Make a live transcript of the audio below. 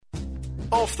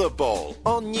Off the Ball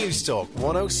on Newstalk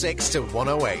 106 to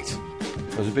 108.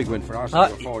 It was a big win for Arsenal.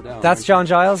 4 down. That's John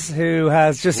Giles, who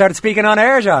has just started speaking on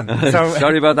air, John. So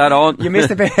sorry about that, Owen. You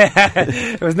missed a bit.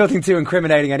 It was nothing too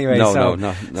incriminating anyway. No,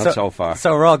 not so far.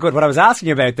 So we're all good. What I was asking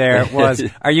you about there was,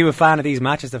 are you a fan of these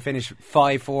matches that finish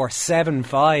 5-4,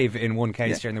 7-5 in one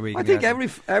case during the week? I think every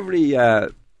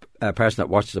person that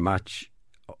watches the match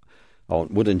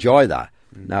would enjoy that.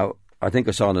 Now, I think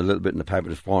I saw in a little bit in the paper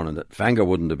this morning that Wenger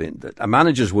wouldn't have been, that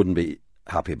managers wouldn't be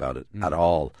happy about it at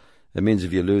all. It means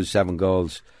if you lose 7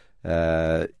 goals,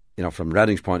 from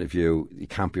Reading's point of view, it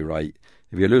can't be right.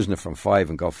 If you're losing it from 5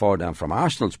 and go 4 down from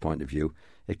Arsenal's point of view,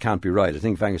 it can't be right. I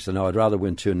think Wenger said, no, I'd rather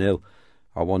win 2-0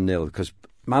 or 1-0 because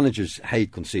managers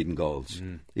hate conceding goals.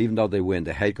 Even though they win,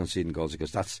 they hate conceding goals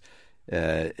because that's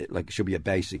it should be a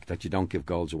basic that you don't give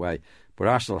goals away. But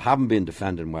Arsenal haven't been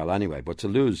defending well anyway. But to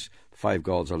lose 5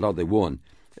 goals, although they won,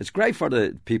 it's great for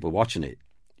the people watching it.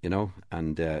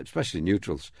 And especially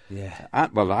neutrals. Yeah.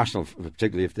 Arsenal,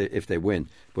 particularly if they win.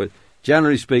 But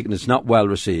generally speaking, it's not well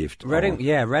received.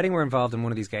 Reading were involved in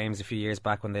one of these games a few years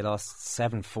back when they lost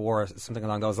 7-4, something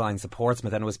along those lines, to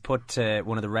Portsmouth, and it was put to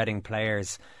one of the Reading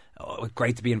players,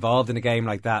 great to be involved in a game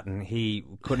like that, and he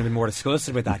couldn't have been more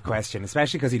disgusted with that question,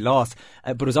 especially because he lost.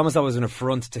 But it was almost always an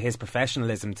affront to his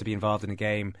professionalism to be involved in a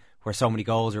game where so many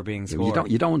goals were being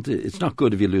scored. You don't. It's not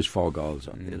good if you lose 4 goals.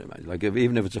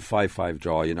 Even if it's a 5-5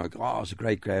 draw, it's a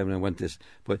great game and I went this.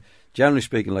 But generally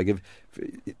speaking,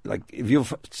 if you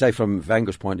say from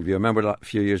Wenger's point of view, I remember a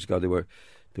few years ago they were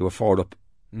 4 up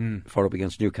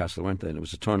against Newcastle, weren't they? And it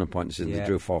was a turning point. They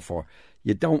drew 4-4.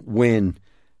 You don't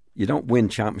win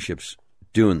championships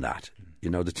doing that.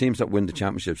 The teams that win the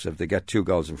championships, if they get 2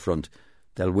 goals in front,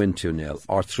 they'll win 2-0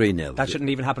 or 3-0. That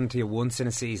shouldn't even happen to you once in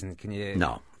a season. Can you?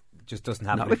 No. Just doesn't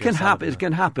happen. No, it can happen. It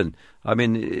can happen. I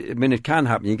mean, it can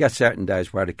happen. You get certain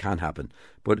days where it can happen,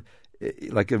 but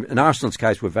like in Arsenal's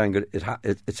case with Wenger,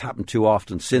 it's happened too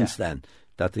often since then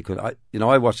that they could.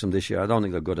 I watched them this year. I don't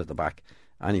think they're good at the back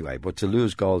anyway. But to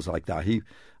lose goals like that,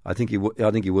 I think he would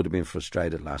have been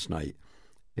frustrated last night.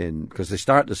 Because they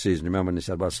started the season. Remember when they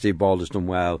said, "Well, Steve Ball has done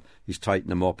well. He's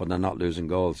tightened them up, and they're not losing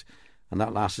goals." And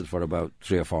that lasted for about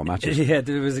 3 or 4 matches. Yeah,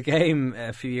 there was a game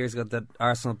a few years ago that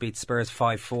Arsenal beat Spurs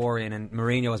 5-4 in, and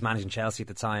Mourinho was managing Chelsea at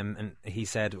the time, and he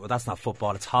said, well, that's not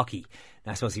football, it's hockey.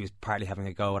 And I suppose he was partly having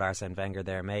a go at Arsene Wenger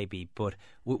there, maybe. But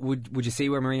would you see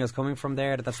where Mourinho's coming from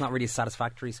there, that that's not really a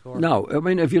satisfactory score? No, I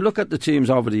mean, if you look at the teams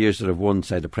over the years that have won,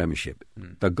 say, the Premiership,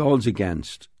 their goals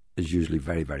against is usually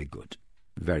very, very good.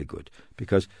 Very good.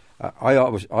 Because I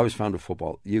always found with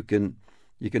football, you can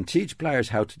teach players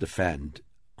how to defend,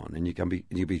 and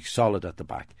you be solid at the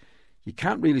back. You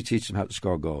can't really teach them how to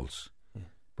score goals,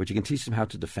 but you can teach them how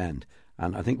to defend.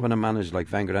 And I think when a manager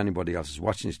like Wenger or anybody else is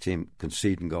watching his team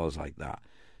conceding goals like that,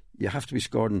 you have to be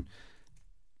scoring.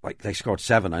 Like they scored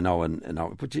 7, I know,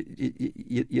 but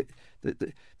the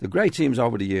great teams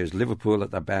over the years, Liverpool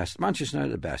at their best, Manchester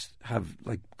United at their best, have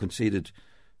conceded.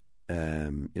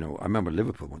 I remember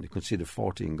Liverpool when they conceded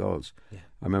 14 goals. Yeah.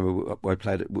 I remember I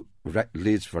played at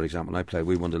Leeds, for example.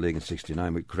 We won the league in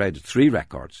 '69. We created 3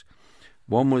 records.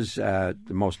 One was the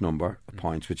most number of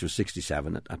points, which was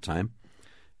 67 at that time.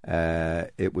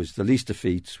 It was the least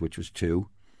defeats, which was 2,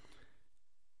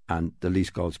 and the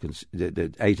least goals,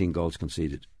 the 18 goals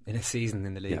conceded in a season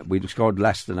in the league. Yeah, we scored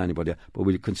less than anybody, but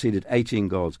we conceded 18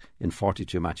 goals in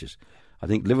 42 matches. I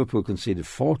think Liverpool conceded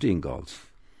 14 goals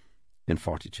in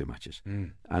 42 matches.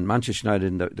 And Manchester United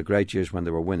in the great years when they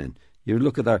were winning, you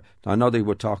look at their, I know they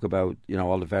would talk about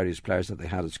all the various players that they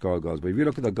had that scored goals, but if you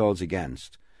look at their goals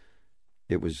against,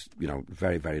 it was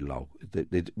very, very low. They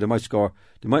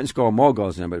mightn't score more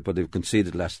goals than anybody, but they've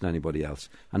conceded less than anybody else,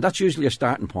 and that's usually a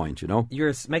starting point.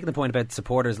 You're making the point about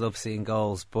supporters love seeing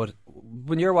goals, but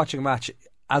when you're watching a match,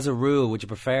 as a rule, would you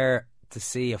prefer to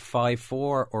see a 5-4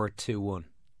 or a 2-1?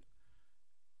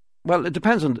 Well, it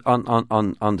depends on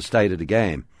the state of the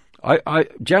game. I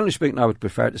generally speaking, I would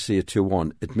prefer to see a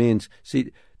 2-1. It means,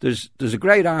 there's a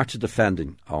great art to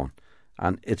defending, Owen,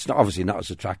 and it's obviously not as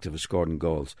attractive as scoring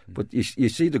goals. But you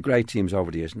see the great teams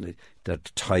over the years, and they're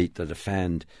tight, they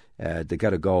defend, they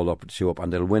get a goal up or 2 up,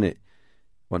 and they'll win it.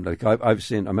 I've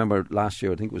seen. I remember last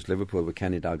year, I think it was Liverpool with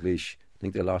Kenny Dalglish. I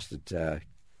think they lost at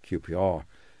QPR,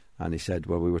 and he said,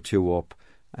 "Well, we were 2 up,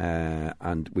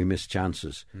 and we missed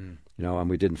chances."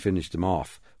 And we didn't finish them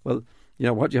off. Well,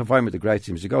 what you find with the great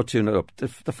teams, you go 2-0 up,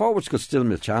 the forwards could still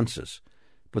miss chances,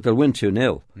 but they'll win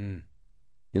 2-0.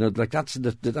 That's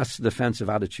the defensive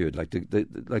attitude. Like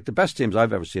the best teams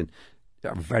I've ever seen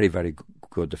are very, very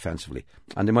good defensively,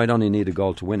 and they might only need a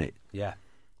goal to win it. Yeah.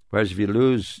 Whereas if you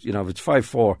lose, if it's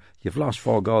 5-4, you've lost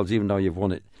 4 goals even though you've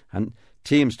won it, and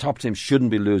top teams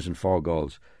shouldn't be losing 4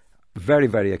 goals. Very,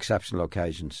 very exceptional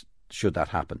occasions should that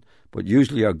happen, but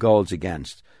usually are goals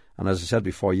against. And as I said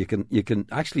before, you can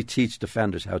actually teach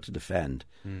defenders how to defend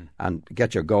and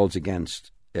get your goals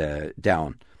against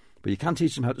down. But you can't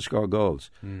teach them how to score goals.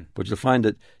 But you'll find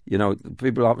that,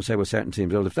 people often say with certain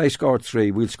teams, well, if they score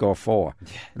 3, we'll score 4.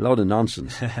 A load of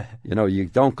nonsense. You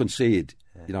don't concede.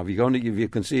 If you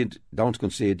concede, don't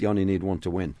concede, you only need 1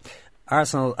 to win.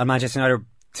 Arsenal and Manchester United,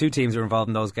 2 teams were involved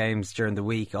in those games during the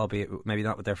week, albeit maybe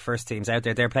not with their first teams out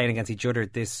there. They're playing against each other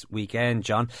this weekend,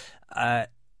 John.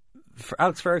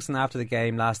 Alex Ferguson, after the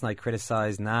game last night,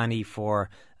 criticised Nani for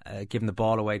giving the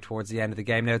ball away towards the end of the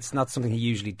game. Now, it's not something he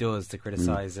usually does, to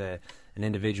criticise an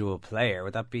individual player.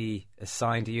 Would that be a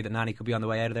sign to you that Nani could be on the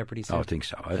way out of there pretty soon? I think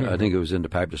so. I think it was in the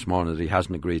paper this morning that he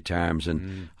hasn't agreed terms,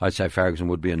 and I'd say Ferguson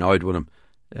would be annoyed with him.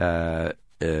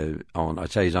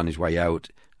 I'd say he's on his way out.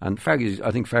 And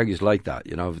I think Fergie's like that.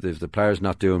 If the player's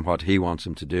not doing what he wants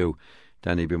him to do,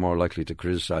 then he'd be more likely to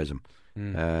criticise him.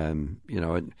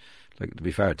 To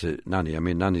be fair to Nani,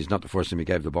 Nani's not the first time he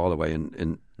gave the ball away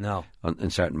in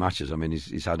certain matches.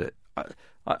 He's had it.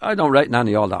 I don't rate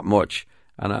Nani all that much,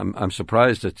 and I'm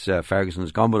surprised that Ferguson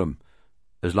has gone with him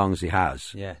as long as he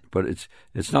has. Yeah. But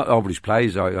it's not over his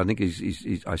plays. I think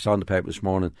I saw in the paper this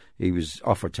morning he was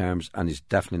offered terms and he's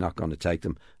definitely not going to take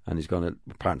them, and he's going to,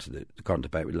 apparently according to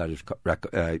the paper, let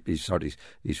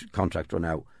his contract run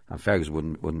out, and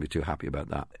Ferguson wouldn't be too happy about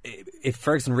that. If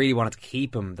Ferguson really wanted to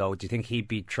keep him, though, do you think he'd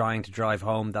be trying to drive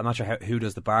home, I'm not sure who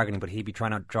does the bargaining, but he'd be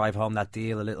trying to drive home that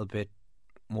deal a little bit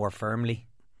more firmly?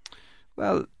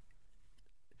 Well,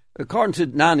 according to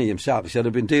Nani himself, he said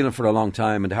they've been dealing for a long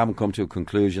time and they haven't come to a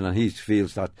conclusion, and he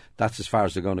feels that that's as far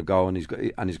as they're going to go, and he's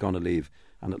going to leave,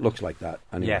 and it looks like that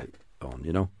anyway. Yeah.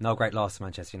 No great loss to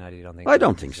Manchester United, you don't think? I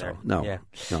don't think so. No.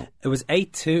 It was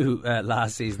 8-2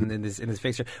 last season in this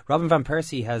fixture. Robin van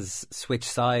Persie has switched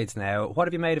sides now. What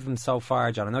have you made of him so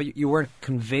far, John? I know you weren't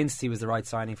convinced he was the right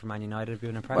signing for Man United. Have you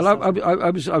been impressed? Well,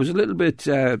 I was a little bit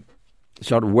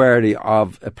sort of wary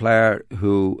of a player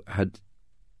who had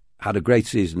a great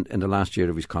season in the last year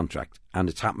of his contract, and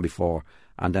it's happened before,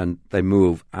 and then they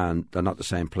move and they're not the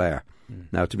same player.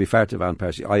 Now, to be fair to Van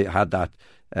Persie, I had that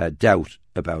doubt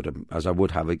about him, as I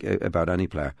would have about any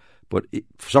player, but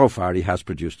so far he has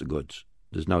produced the goods.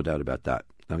 There's no doubt about that.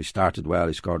 Now, he started well,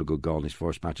 he scored a good goal in his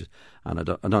first matches, and I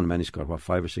don't know many scored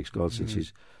 5 or 6 goals since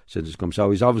he's come.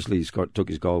 So he's obviously took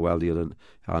his goal well the other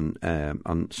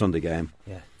on Sunday game.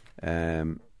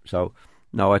 So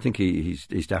no, I think he's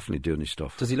definitely doing his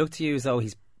stuff. Does he look to you as though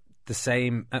he's the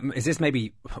same? Is this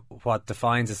maybe what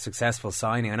defines a successful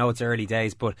signing? I know it's early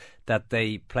days, but that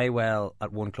they play well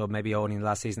at one club, maybe only in the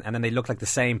last season, and then they look like the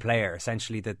same player,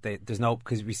 essentially, that there's no,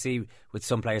 because we see with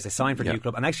some players they sign for a new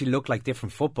club and actually look like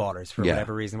different footballers for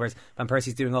whatever reason, whereas Van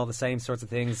Persie's doing all the same sorts of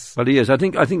things. Well, he is. I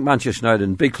think Manchester United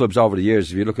and big clubs over the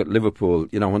years, if you look at Liverpool,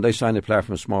 when they sign a player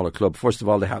from a smaller club, first of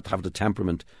all they have to have the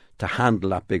temperament to handle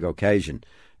that big occasion.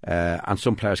 And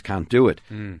some players can't do it.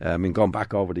 Going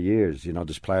back over the years,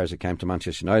 there's players that came to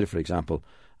Manchester United, for example,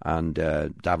 and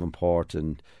Davenport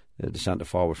and the centre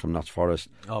forward from Notts Forest.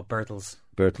 Oh, Bertels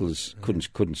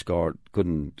couldn't score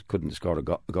a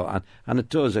goal, and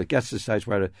it gets to the stage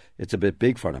where it's a bit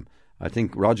big for them. I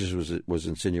think Rodgers was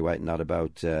insinuating that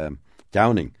about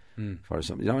Downing for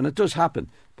something, and it does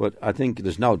happen. But I think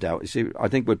there's no doubt. You see, I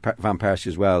think with Van Persie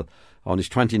as well, he's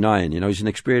 29. He's an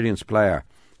experienced player.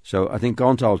 So I think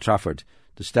going to Old Trafford,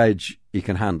 the stage, he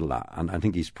can handle that, and I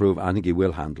think he's proven. I think he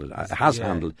will handle it.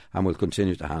 Handled and will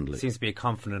continue to handle it. Seems to be a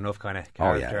confident enough kind of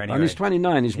character. Anyway. And he's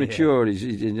 29. He's mature.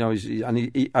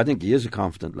 I think he is a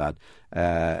confident lad,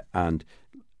 and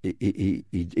he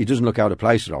doesn't look out of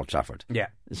place at Old Trafford. Yeah,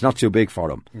 it's not too big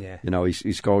for him. Yeah,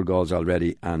 he scored goals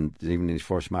already, and even in his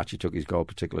first match, he took his goal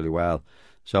particularly well.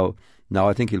 So. No,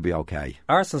 I think he'll be okay.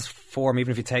 Arsenal's form,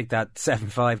 even if you take that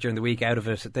 7-5 during the week out of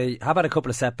it, they have had a couple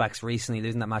of setbacks recently,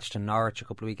 losing that match to Norwich a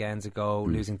couple of weekends ago,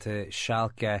 losing to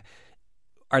Schalke.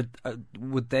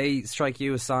 Would they strike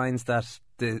you as signs that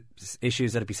the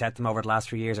issues that have beset them over the last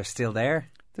 3 years are still there?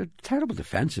 They're terrible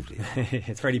defensively.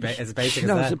 It's basic as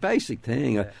that. It's a basic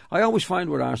thing. Yeah. I always find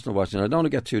with Arsenal watching, I don't want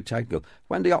to get too technical,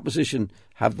 when the opposition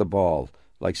have the ball,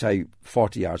 like say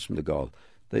 40 yards from the goal,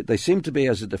 they seem to be,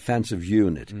 as a defensive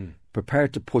unit,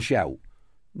 prepared to push out.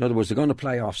 In other words, they're going to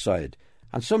play offside.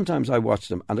 And sometimes I watch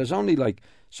them, and there's only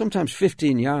sometimes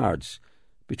 15 yards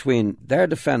between their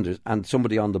defenders and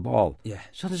somebody on the ball. Yeah.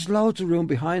 So there's loads of room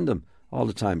behind them all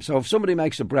the time. So if somebody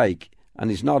makes a break and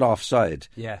he's not offside,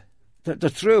 they're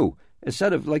through.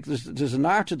 instead of like there's an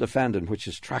art to defending, which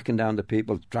is tracking down the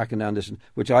people, tracking down this,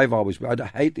 which I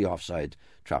hate the offside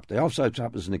trap. The offside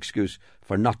trap is an excuse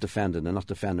for not defending and not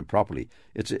defending properly.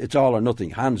 It's all or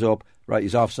nothing. Hands up, right?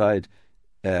 He's offside,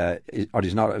 or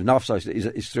he's not. An offside,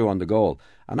 he's through on the goal.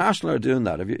 And Arsenal are doing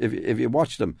that. If you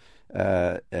watch them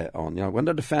when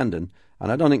they're defending,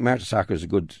 and I don't think Mertesacker is a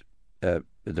good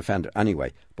defender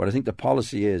anyway, but I think the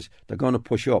policy is they're going to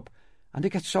push up. And they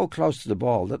get so close to the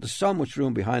ball that there's so much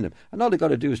room behind them. And all they've got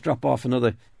to do is drop off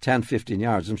another 10, 15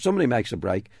 yards. And if somebody makes a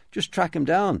break, just track him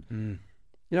down.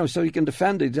 So you can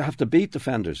defend it. You have to beat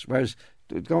defenders. Whereas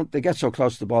they get so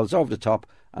close to the ball, it's over the top.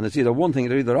 And it's either one thing,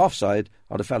 they're either offside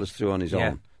or the fella's through on his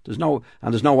own. There's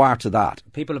no art to that.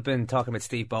 People have been talking about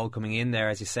Steve Bold coming in there,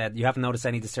 as you said. You haven't noticed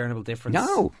any discernible difference?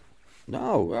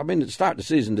 No. I mean, at the start of the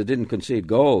season, they didn't concede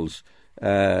goals.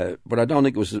 But I don't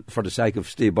think it was for the sake of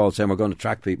Steve Bold saying we're going to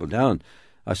track people down.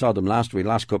 I saw them last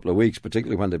couple of weeks,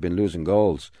 particularly when they've been losing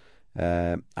goals,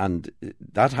 and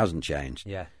that hasn't changed.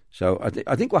 Yeah. So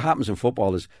I think what happens in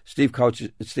football is Steve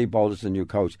Bold is the new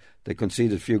coach. They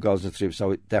conceded a few goals in 3,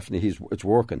 so definitely it's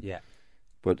working. Yeah.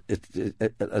 But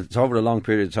it's over a long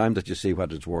period of time that you see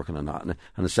whether it's working or not, and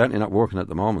it's certainly not working at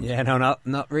the moment. Yeah, no,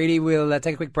 not really. We'll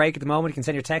take a quick break at the moment. You can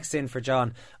send your text in for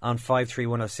John on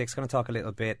 53106. Going to talk a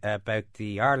little bit about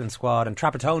the Ireland squad and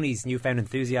Trapattoni's newfound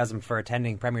enthusiasm for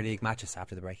attending Premier League matches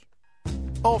after the break.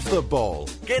 Off the ball,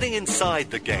 Getting inside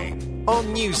the game. on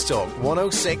Newstalk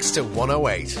 106 to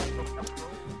 108.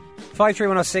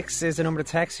 53106 is the number to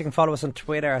text. You can follow us on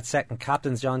Twitter at Second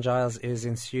Captains. John Giles is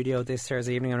in studio this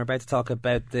Thursday evening, and we're about to talk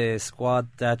about the squad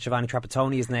that Giovanni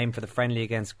Trapattoni is named for the friendly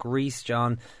against Greece.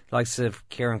 John, likes of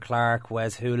Kieran Clark,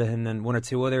 Wes Hoolahan and one or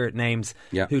two other names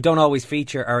who don't always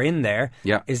feature are in there.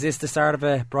 Yeah. Is this the start of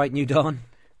a bright new dawn?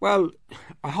 Well,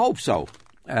 I hope so.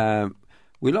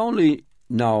 We'll only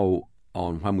know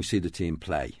on when we see the team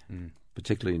play,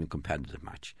 particularly in a competitive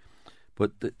match.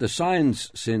 But the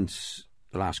signs since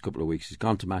the last couple of weeks, he's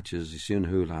gone to matches, he's seen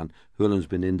Hoolahan. Hoolahan's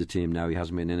been in the team now, he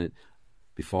hasn't been in it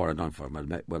before, I don't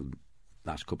know,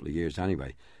 last couple of years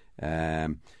anyway.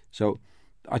 So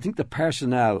I think the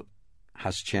personnel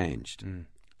has changed.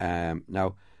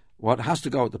 Now, what has to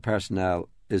go with the personnel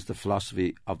is the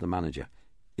philosophy of the manager.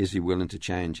 Is he willing to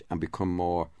change and become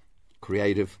more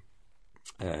creative?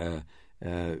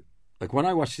 Like when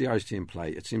I watch the Irish team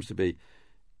play, it seems to be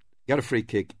get a free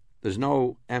kick. There's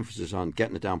no emphasis on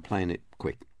getting it down, playing it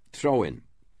quick. Throw in.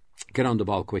 Get on the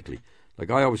ball quickly.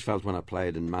 Like I always felt when I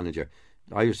played in manager,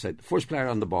 I used to say, the first player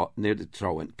on the ball near the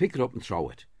throw in, pick it up and throw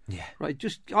it. Yeah. Right?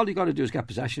 Just all you got to do is get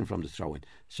possession from the throw in.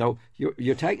 So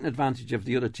you're taking advantage of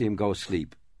the other team go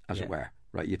asleep, as it were.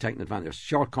 Right? You're taking advantage of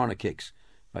short corner kicks.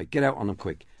 Right? Get out on them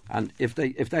quick. And if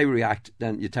they react,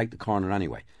 then you take the corner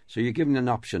anyway. So you're giving an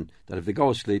option that if they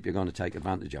go asleep, you're going to take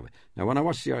advantage of it. Now, when I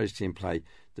watch the Irish team play,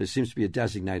 there seems to be a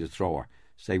designated thrower,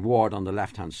 say Ward on the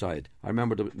left-hand side. I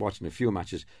remember watching a few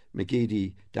matches,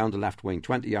 McGeady down the left wing,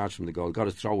 20 yards from the goal, got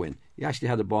a throw in. He actually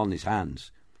had the ball in his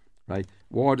hands. Right?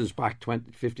 Ward is back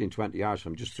 15, 20 yards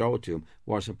from him, just throw it to him.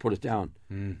 Ward said, put it down.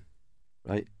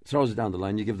 Right? Throws it down the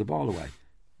line, you give the ball away.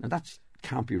 Now, that's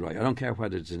can't be right. I don't care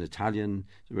whether it's an Italian,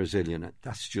 Brazilian,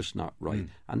 that's just not right.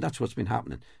 And that's what's been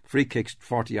happening. Free kicks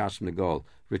 40 yards from the goal.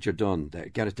 Richard Dunn,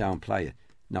 get it down, play it.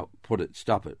 No,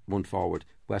 stop it, run forward.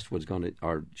 Westwood's going to,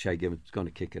 or Shay Gibbons is going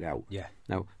to kick it out. Yeah.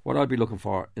 Now, what I'd be looking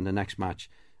for in the next match,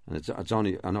 and it's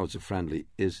only, I know it's a friendly,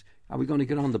 is are we going to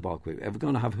get on the ball quick? Are we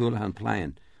going to have Hoolahan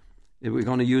playing? Are we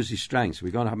going to use his strengths? Are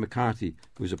we going to have McCarthy,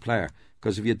 who's a player?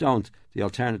 Because if you don't, the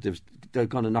alternatives, they're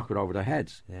going to knock it over their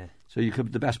heads. Yeah. So you could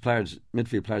be the best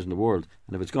midfield players in the world,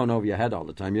 and if it's going over your head all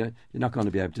the time, you're not going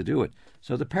to be able to do it.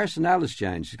 So the personnel has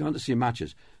changed. He's going to see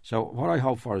matches. So what I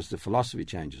hope for is the philosophy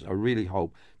changes. I really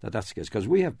hope that that's the case, because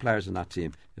we have players in that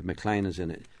team, if McLean is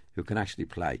in it, who can actually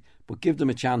play. But give them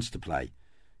a chance to play.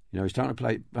 You know, he's trying to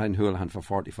play playing Hoolahan for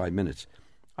 45 minutes.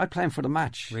 I'd play him for the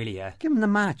match. Really, yeah. Give him the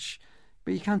match.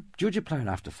 But you can't judge a player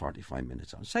after 45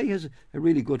 minutes. Say he has a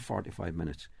really good 45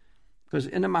 minutes. Because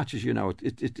in the matches, you know,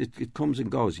 it comes and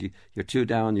goes. You're 2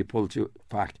 down, you pull 2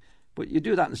 back. But you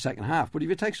do that in the second half. But if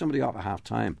you take somebody off at half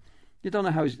time, you don't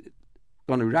know how he's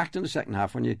going to react in the second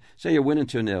half. When you say you're winning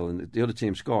 2-0 and the other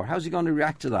team score, how's he going to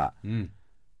react to that?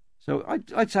 So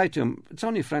I'd say to him, it's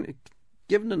only a friend.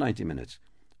 Give him the 90 minutes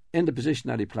in the position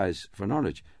that he plays for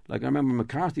Norwich. Like I remember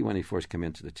McCarthy when he first came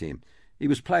into the team. He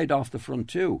was played off the front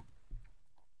too.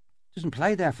 Doesn't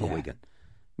play there for Wigan.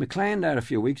 McLean there a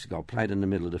few weeks ago played in the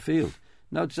middle of the field.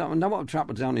 Now what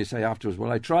Trapattoni say afterwards,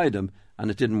 well, I tried him and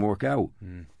it didn't work out.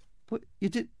 But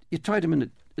you tried him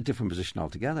in a different position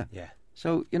altogether. Yeah.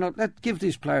 So, you know, give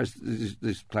these players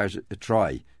a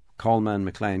try. Coleman,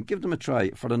 McLean, give them a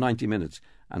try for the 90 minutes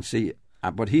and see.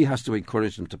 But he has to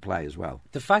encourage them to play as well.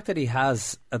 The fact that he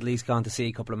has at least gone to see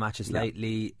a couple of matches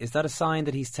lately, is that a sign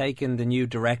that he's taken the new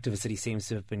directives that he seems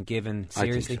to have been given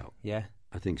seriously? I think so. Yeah,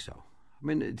 I think so. I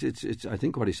mean, it's. I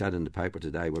think what he said in the paper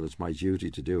today, well, it's my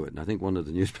duty to do it. And I think one of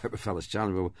the newspaper fellas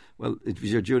challenged him, well, it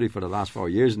was your duty for the last 4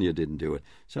 years and you didn't do it.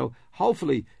 So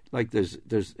hopefully, like, there's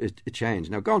a change.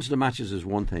 Now, going to the matches is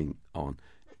one thing, Owen.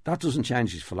 That doesn't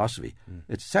change his philosophy.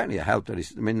 It's certainly a help that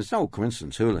he's. I mean, it's no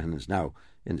coincidence Houlihan is now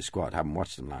in the squad. I haven't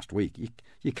watched them last week.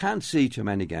 You can't see too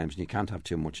many games and you can't have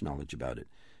too much knowledge about it.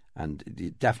 And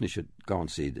you definitely should go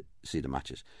and see the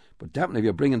matches. But definitely, if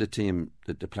you're bringing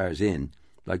the players in,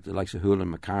 like the likes of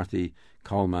Houlihan, McCarthy,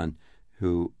 Coleman,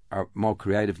 who are more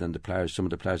creative than some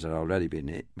of the players that have already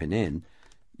been in,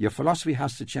 your philosophy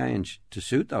has to change to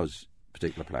suit those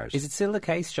particular players. Is it still the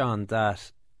case, John,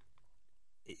 that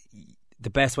the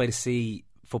best way to see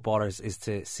footballers is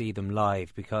to see them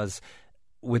live? Because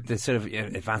with the sort of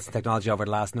advancing technology over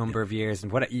the last number of years,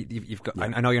 and what you've got,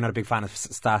 I know you're not a big fan of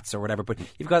stats or whatever, but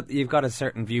you've got a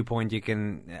certain viewpoint. You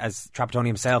can, as Trapattoni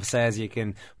himself says, you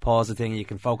can pause the thing, you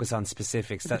can focus on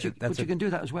specifics. But you can do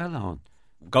that as well, Owen.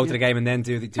 Go to the game and then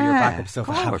do your backup stuff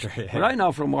after. Yeah. But I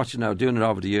know from watching now, doing it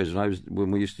over the years, when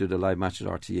we used to do the live match at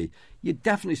RTE, you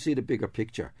definitely see the bigger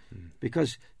picture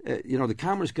because the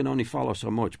cameras can only follow so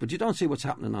much, but you don't see what's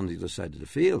happening on the other side of the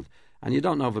field, and you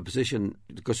don't know of a position,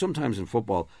 because sometimes in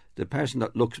football, the person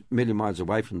that looks a million miles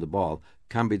away from the ball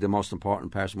can be the most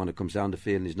important person when it comes down the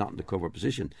field and he's not in the cover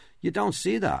position. You don't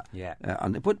see that. Yeah.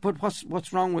 But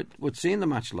what's wrong with seeing the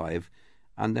match live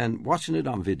and then watching it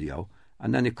on video?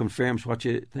 And then it confirms what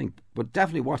you think. But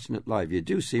definitely watching it live, you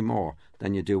do see more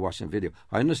than you do watching video.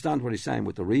 I understand what he's saying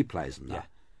with the replays and that.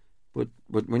 But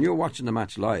when you're watching the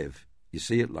match live, you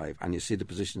see it live and you see the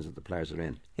positions that the players are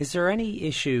in. Is there any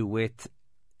issue with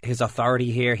his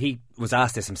authority here? He was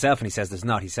asked this himself and he says there's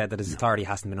not. He said that his authority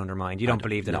hasn't been undermined. You don't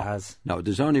believe that it has? No,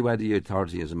 there's only way the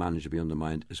authority as a manager be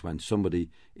undermined is when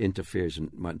somebody interferes and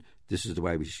when this is the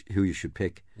way who you should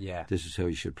pick. Yeah. This is how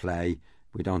you should play.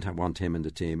 We don't want him in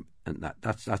the team, and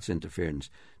that's interference.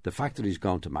 The fact that he's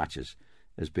gone to matches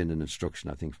has been an instruction,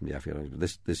 I think, from the FA.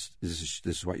 This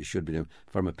is what you should be doing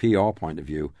from a PR point of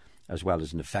view, as well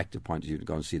as an effective point of view, to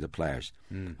go and see the players.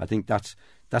 I think that's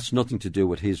nothing to do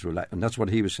with his and that's what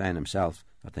he was saying himself.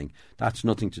 I think that's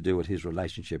nothing to do with his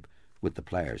relationship with the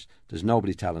players. There's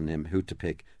nobody telling him who to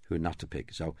pick, who not to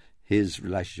pick. So his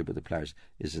relationship with the players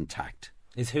is intact.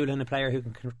 Is Houlihan a player who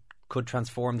could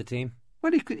transform the team?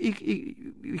 Well,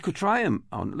 he could try him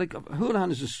on. Like,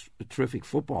 Houlihan is a terrific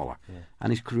footballer,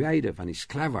 and he's creative, and he's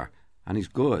clever, and he's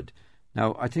good.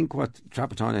 Now, I think what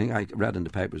Trapattoni, I think I read in the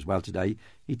paper as well today,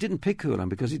 he didn't pick Houlihan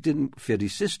because he didn't fit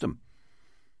his system.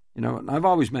 And I've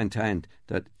always maintained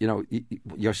that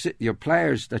your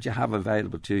players that you have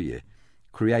available to you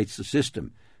creates the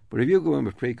system. But if you go in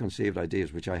with preconceived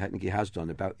ideas, which I think he has done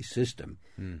about his system,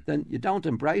 then you don't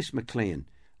embrace McLean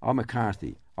or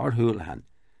McCarthy or Houlihan.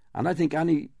 And I think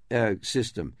any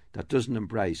system that doesn't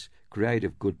embrace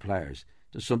creative, good players,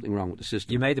 there's something wrong with the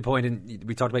system. You made the point, and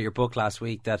we talked about your book last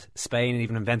week, that Spain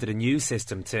even invented a new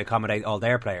system to accommodate all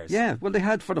their players. Yeah, well, they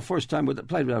had for the first time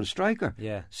played without a striker.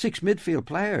 Yeah, 6 midfield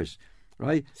players,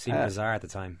 right? Seemed bizarre at the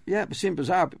time. Yeah, it seemed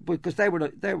bizarre because they were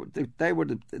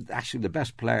actually the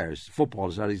best players,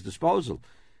 footballers at his disposal.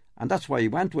 And that's why he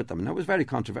went with them. And it was very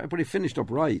controversial. But he finished up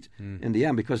right in the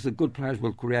end because the good players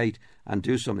will create and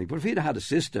do something. But if he'd had a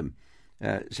system,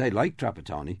 say, like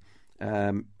Trapattoni,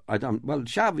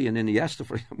 Xavi and Iniesta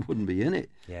for him wouldn't be in it.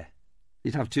 Yeah.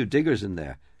 You'd have 2 diggers in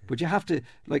there. But you have to,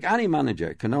 like any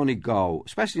manager can only go,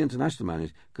 especially international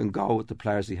managers, can go with the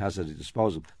players he has at his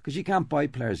disposal because you can't buy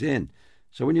players in.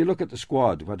 So when you look at the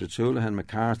squad, whether it's Houlihan,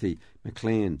 McCarthy,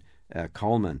 McLean,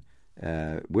 Coleman,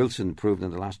 Wilson proved in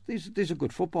the last. These are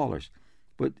good footballers,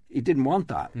 but he didn't want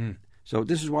that. So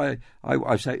this is why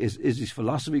I say: is his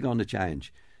philosophy going to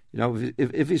change?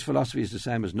 If his philosophy is the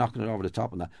same as knocking it over the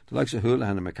top and that, the likes of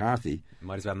Houlihan and McCarthy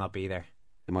might as well not be there.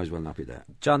 They might as well not be there.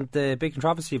 John, the big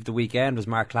controversy of the weekend was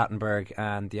Mark Clattenburg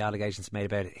and the allegations made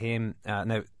about him.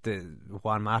 Now,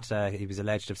 Juan Mata, he was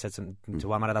alleged to have said something to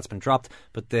Juan Mata that's been dropped,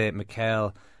 but the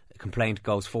Mikel complaint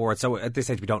goes forward. So at this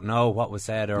stage we don't know what was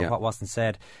said or what wasn't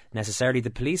said necessarily. The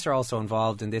police are also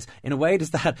involved in this. In a way, does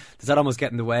that almost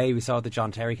get in the way? We saw the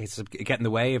John Terry case get in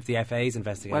the way of the FA's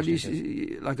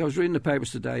investigation. Well, like I was reading the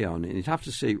papers today on, and you'd have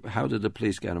to see how did the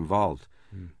police get involved.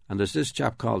 And there's this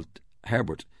chap called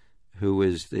Herbert, who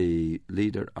is the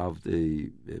leader of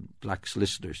the black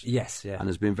solicitors. Yes, yeah. And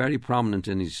has been very prominent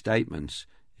in his statements.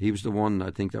 He was the one,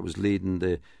 I think, that was leading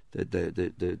the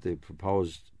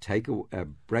proposed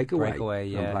breakaway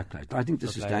yeah. on black players. I think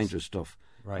this is dangerous stuff.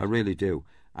 Right. I really do.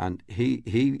 And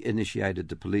he initiated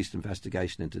the police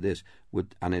investigation into this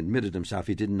and admitted himself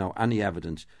he didn't know any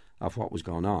evidence of what was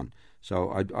going on.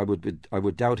 So I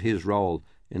would doubt his role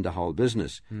in the whole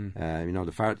business.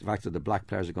 The fact that the black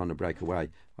players are going to break away,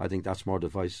 I think that's more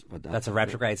divisive. That's a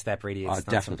retrograde step, really. It's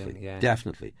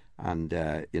definitely. And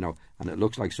and it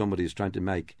looks like somebody is trying to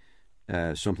make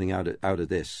something out of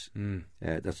this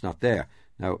that's not there.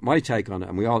 Now, my take on it,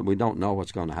 and we don't know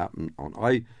what's going to happen.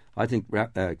 I think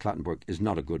Clattenburg is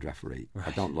not a good referee. Right.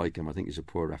 I don't like him. I think he's a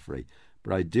poor referee.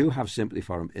 But I do have sympathy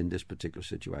for him in this particular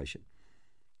situation.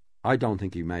 I don't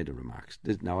think he made the remarks.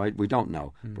 We don't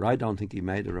know, but I don't think he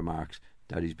made the remarks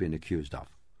that he's been accused of.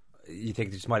 You think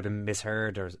it just might have been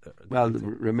misheard? Well,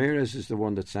 Ramirez is the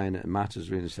one that's saying it, and Matt is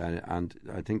really saying it, and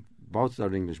I think both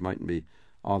their English mightn't be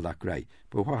all that great.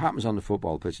 But what happens on the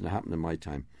football pitch, and it happened in my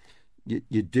time,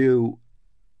 you do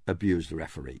abuse the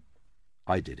referee.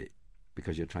 I did it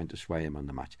because you're trying to sway him on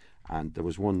the match. And there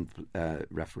was one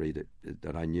referee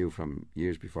that I knew from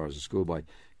years before as a schoolboy,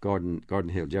 Gordon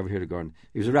Hill. Did you ever hear of Gordon?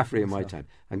 He was a referee in my time.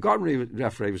 And Gordon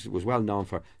referee was well known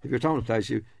for, if you're told to place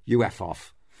you F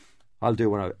off. I'll do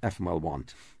what I effing well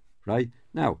want. Right?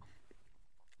 Now,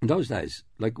 in those days,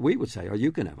 like we would say,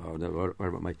 you can have, or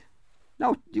about my...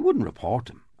 No, you wouldn't report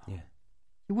him. Yeah.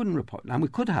 You wouldn't report him. And we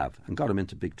could have, and got him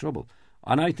into big trouble.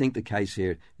 And I think the case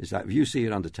here is that if you see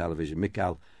it on the television,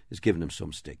 Mikael is giving him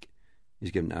some stick.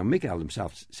 Now, Mikael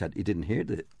himself said he didn't hear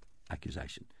the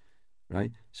accusation,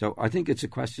 right? So I think it's a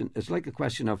question. It's like a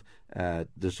question of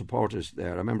the supporters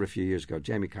there. I remember a few years ago,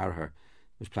 Jamie Carragher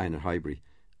was playing at Highbury,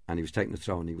 and he was taking a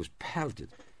throw, and he was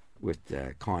pelted with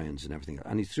coins and everything,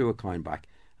 and he threw a coin back,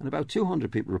 and about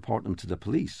 200 people report him to the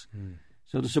police.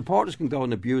 So the supporters can go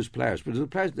and abuse players, but the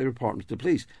players, they report them to the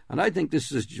police. And I think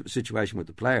this is a situation with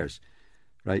the players,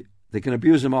 right? They can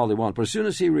abuse him all they want, but as soon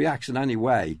as he reacts in any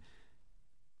way,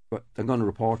 they're going to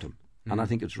report him, and I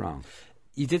think it's wrong.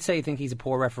 You did say you think he's a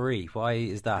poor referee. Why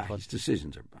is that? His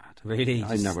decisions are bad. Really?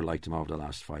 I never liked him over the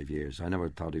last 5 years. I never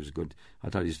thought he was good. I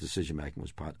thought his decision making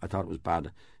was bad. I thought it was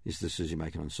bad. His decision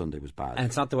making on Sunday was bad. And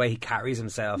it's not the way he carries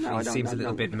himself. No, he seems a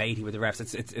little bit matey with the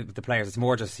refs. It's the players. It's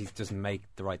more just he doesn't make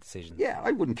the right decision. Yeah,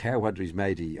 I wouldn't care whether he's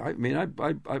matey. I mean, I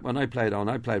when I played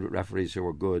with referees who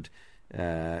were good,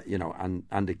 and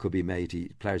they could be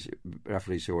matey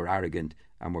referees who were arrogant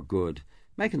and were good.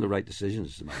 Making the right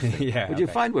decisions is the most thing. But you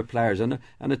find with players, and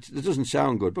it doesn't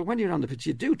sound good, but when you're on the pitch,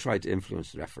 you do try to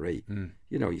influence the referee.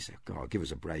 You say, God, give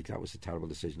us a break. That was a terrible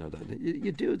decision.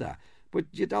 You do that. But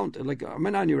you don't. Like, I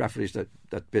mean, I knew referees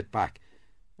that bit back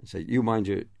and say, you mind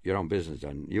your own business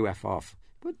and you F off.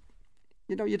 But,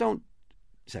 you don't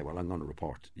say, well, I'm going to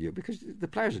report you, because the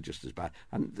players are just as bad.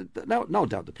 And no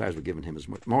doubt the players were giving him as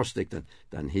much more stick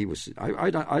than he was. I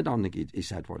don't think he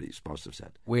said what he's supposed to have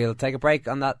said. We'll take a break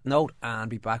on that note and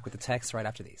be back with the text right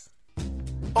after these.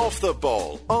 Off the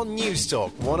Ball on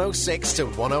Newstalk 106 to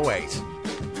 108.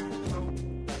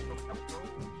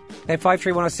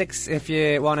 53106 if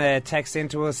you want to text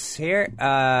into us here.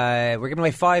 We're giving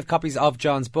away 5 copies of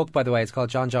John's book, by the way. It's called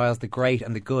John Giles, The Great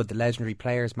and the Good, The Legendary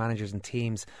Players, Managers and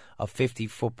Teams of 50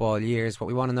 Football Years. What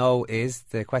we want to know is,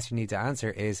 the question you need to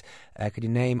answer is, could you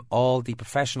name all the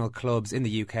professional clubs in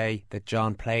the UK that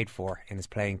John played for in his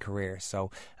playing career?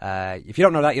 So if you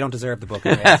don't know that, you don't deserve the book.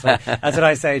 Anyway. So that's what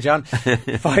I say, John.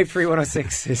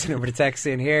 53106 is the number to text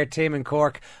in here. Tim in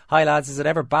Cork. Hi lads, has it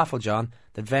ever baffled John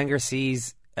that Wenger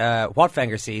sees what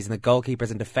Wenger sees in the goalkeepers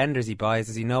and defenders he buys?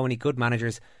 Does he know any good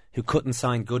managers who couldn't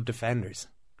sign good defenders?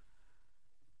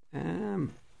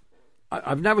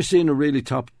 I've never seen a really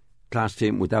top class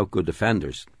team without good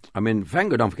defenders. I mean,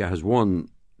 Wenger, don't forget, has won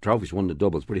trophies, won the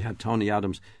doubles, but he had Tony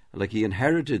Adams. Like, he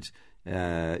inherited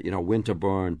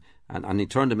Winterburn, and he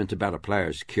turned them into better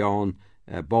players. Keown,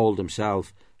 Bold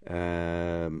himself,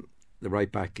 the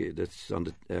right back that's on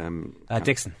the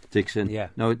Dixon. Yeah.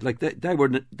 No, like they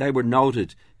were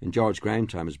noted in George Graham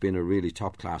time as being a really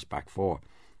top class back four.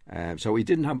 So he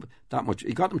didn't have that much.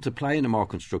 He got them to play in a more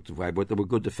constructive way, but they were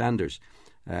good defenders.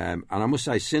 And I must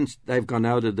say, since they've gone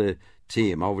out of the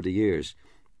team over the years,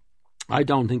 I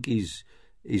don't think he's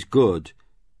good,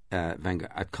 Wenger,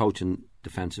 at coaching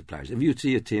defensive players. If you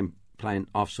see a team playing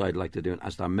offside like they're doing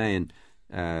as their main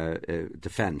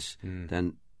defence,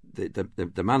 then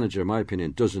the manager, in my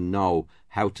opinion, doesn't know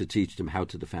how to teach them how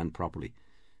to defend properly.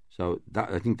 So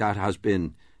I think that has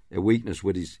been a weakness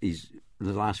with his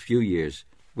the last few years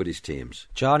with his teams.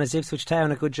 John, is Ipswich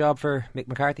Town a good job for Mick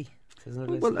McCarthy?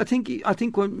 Well, I think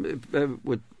when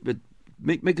with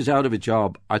Mick is out of a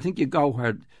job, I think you go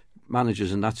where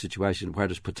managers in that situation where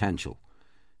there's potential,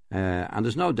 and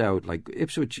there's no doubt. Like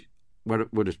Ipswich, were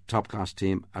a top class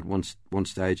team at one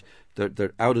stage.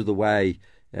 They're out of the way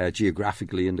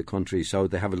geographically in the country, so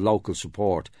they have a local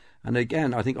support. And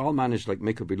again, I think all managers like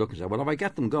Mick will be looking and say, well, if I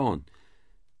get them going,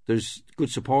 there's good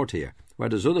support here. Where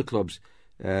there's other clubs,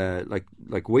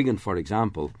 like Wigan, for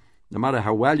example, no matter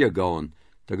how well you're going,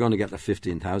 they're going to get the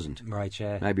 15,000. Right,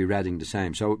 yeah. Maybe Reading the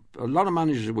same. So a lot of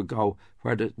managers would go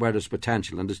where there's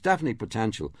potential, and there's definitely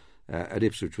potential at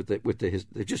Ipswich.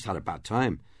 They've just had a bad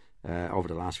time over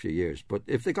the last few years. But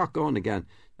if they got going again,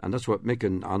 and that's what Mick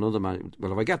and other managers,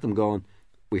 well, if I get them going,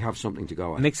 we have something to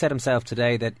go at. Mick said himself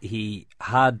today that he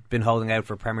had been holding out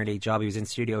for a Premier League job. He was in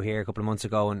studio here a couple of months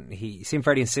ago, and he seemed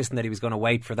fairly insistent that he was going to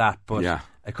wait for that. But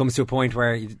it comes to a point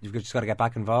where you've just got to get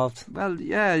back involved. Well,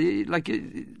 yeah, like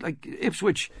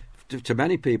Ipswich, to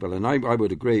many people, and I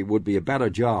would agree, would be a better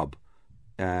job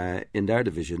in their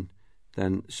division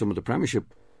than some of the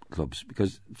Premiership clubs,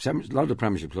 because a lot of the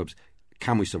Premiership clubs,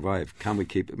 can we survive? Can we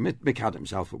keep it? Mick had it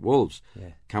himself at Wolves. Yeah.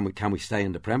 Can we stay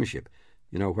in the Premiership?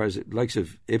 You know, whereas the likes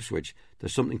of Ipswich,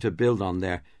 there's something to build on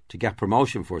there to get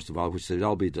promotion, first of all, which they'd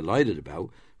all be delighted about,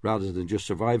 rather than just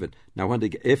surviving. Now,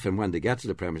 if and when they get to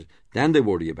the Premiership, then they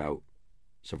worry about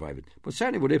surviving. But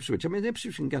certainly with Ipswich, I mean,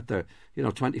 Ipswich can get there,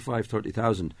 25,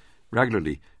 30,000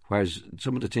 regularly, whereas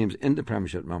some of the teams in the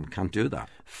Premiership at the moment can't do that.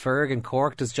 Ferg and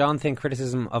Cork, does John think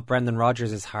criticism of Brendan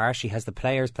Rodgers is harsh? He has the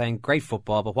players playing great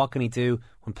football, but what can he do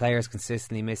when players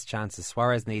consistently miss chances?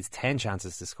 Suarez needs 10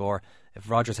 chances to score. If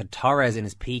Rodgers had Torres in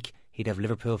his peak, he'd have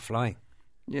Liverpool flying.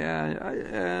 Yeah,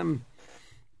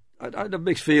 I have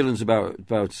mixed feelings about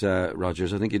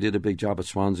Rodgers. I think he did a big job at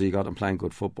Swansea. He got him playing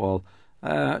good football.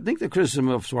 I think the criticism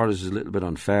of Suarez is a little bit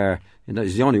unfair in that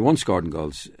he's the only one scoring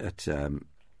goals at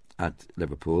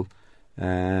Liverpool.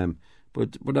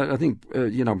 But I think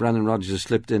Brendan Rodgers has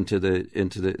slipped into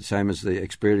the same as the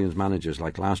experienced managers.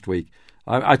 Like last week,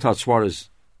 I thought Suarez's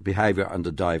behaviour on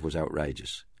the dive was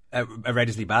outrageous.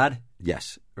 Outrageously bad?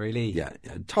 Yes. Really? Yeah,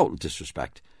 total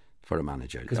disrespect for a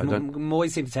manager. Because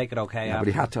Moyes seemed to take it okay. Yeah, but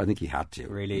he had to. I think he had to.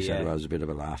 Really? He said it was a bit of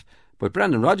a laugh. But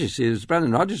Brendan Rodgers, it was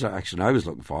Brendan Rodgers' action I was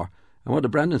looking for. And what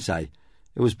did Brendan say?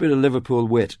 It was a bit of Liverpool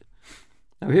wit.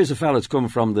 Now here's a fella that's come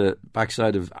from the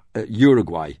backside of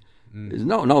Uruguay. There's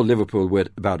no Liverpool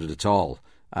wit about it at all.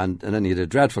 And then he had a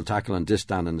dreadful tackle on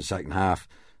Distan in the second half.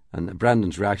 And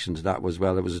Brendan's reaction to that was,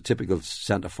 well, it was a typical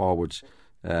centre forwards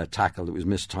tackle that was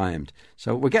mistimed.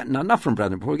 So we're getting not from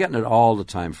Brendan, but we're getting it all the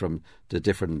time from the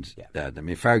different. I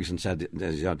mean, Ferguson said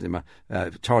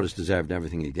Torres deserved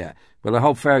everything he get. Well, I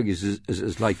hope Ferguson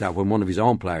is like that when one of his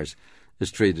own players is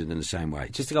treated in the same way.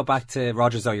 Just to go back to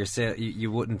Rodgers, though,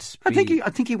 you wouldn't. I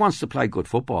think he wants to play good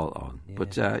football,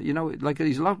 but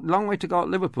he's a long way to go at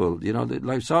Liverpool.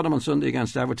 I saw them on Sunday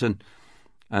against Everton,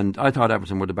 and I thought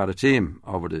Everton were the better team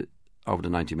over the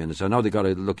 90 minutes. I know they got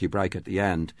a lucky break at the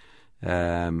end.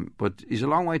 But he's a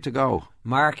long way to go.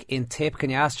 Mark in Tip, can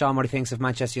you ask John what he thinks of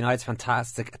Manchester United's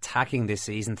fantastic attacking this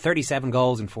season? 37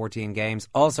 goals in 14 games.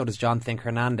 Also, does John think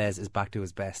Hernandez is back to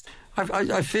his best?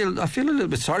 I feel a little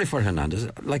bit sorry for Hernandez.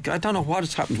 Like, I don't know what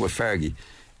has happened with Fergie.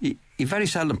 He very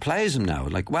seldom plays him now.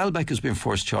 Like, Welbeck has been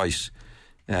first choice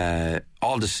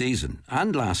all the season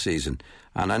and last season.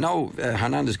 And I know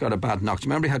Hernandez got a bad knock.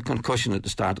 Remember, he had concussion at the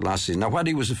start of last season. Now, whether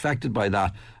he was affected by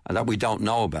that we don't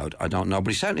know about, I don't know.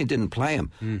 But he certainly didn't play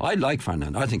him. I like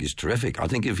Fernandez. I think he's terrific. I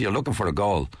think if you're looking for a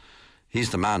goal, he's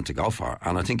the man to go for.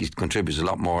 And I think he contributes a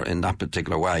lot more in that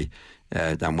particular way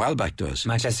than Welbeck does.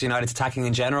 Manchester United's attacking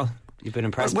in general? You've been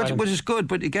impressed by him? Which is good.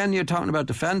 But again, you're talking about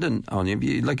defending on him. If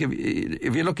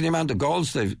you look at the amount of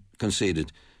goals they've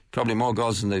conceded, probably more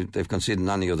goals than they've conceded in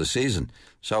any other season.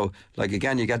 So,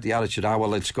 again, you get the attitude,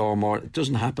 they'd score more. It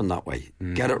doesn't happen that way.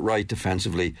 Get it right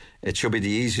defensively. It should be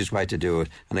the easiest way to do it.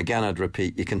 And again, I'd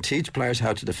repeat, you can teach players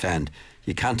how to defend.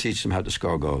 You can't teach them how to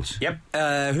score goals.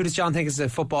 Yep. Who does John think is a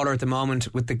footballer at the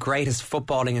moment with the greatest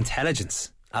footballing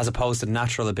intelligence as opposed to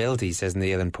natural ability, says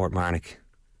Neil in Portmarnock?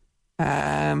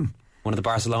 One of the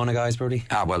Barcelona guys, Brody?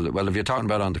 Well, if you're talking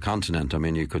about on the continent, I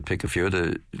mean, you could pick a few of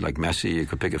the, like Messi, you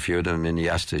could pick a few of them,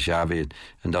 Iniesta, Xavi,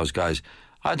 and those guys.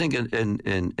 I think in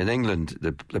England,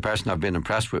 the person I've been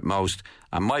impressed with most,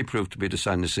 and might prove to be the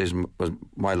sign this season, was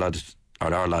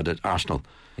our lad at Arsenal.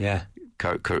 Yeah.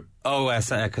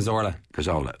 Cazorla.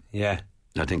 Cazorla. Yeah.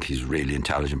 I think he's a really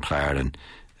intelligent player and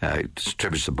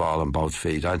distributes the ball on both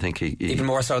feet. I think he even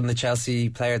more so than the Chelsea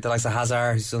player, the likes of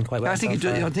Hazard, who's done quite well. I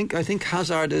think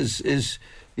Hazard is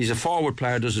he's a forward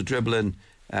player, does a dribbling,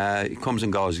 he comes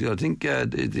and goes. I think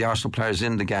the Arsenal players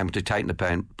in the game to tighten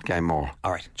the game more.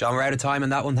 All right, John, we're out of time on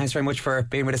that one. Thanks very much for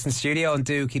being with us in the studio, and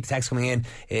do keep the text coming in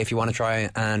if you want to try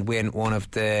and win one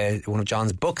of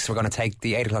John's books. We're going to take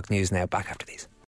the 8 o'clock news now. Back after these.